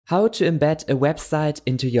How to embed a website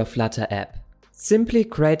into your Flutter app. Simply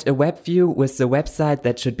create a web view with the website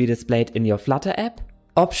that should be displayed in your Flutter app.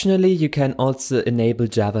 Optionally, you can also enable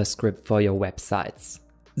JavaScript for your websites.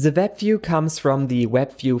 The web view comes from the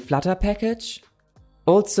WebView Flutter package.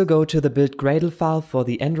 Also go to the build Gradle file for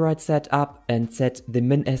the Android setup and set the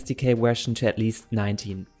min SDK version to at least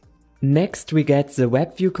 19. Next, we get the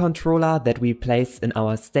WebView Controller that we place in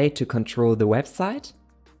our state to control the website.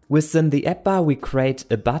 Within the app bar, we create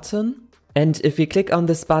a button, and if we click on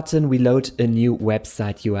this button, we load a new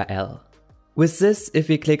website URL. With this, if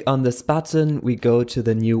we click on this button, we go to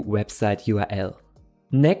the new website URL.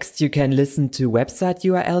 Next, you can listen to website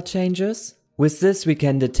URL changes. With this, we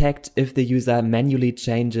can detect if the user manually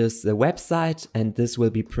changes the website, and this will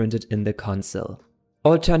be printed in the console.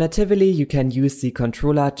 Alternatively, you can use the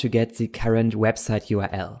controller to get the current website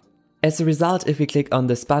URL. As a result, if we click on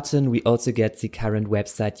this button, we also get the current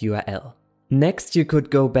website URL. Next, you could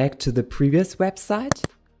go back to the previous website.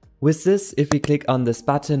 With this, if we click on this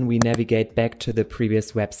button, we navigate back to the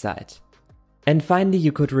previous website. And finally,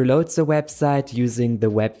 you could reload the website using the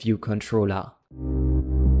WebView Controller.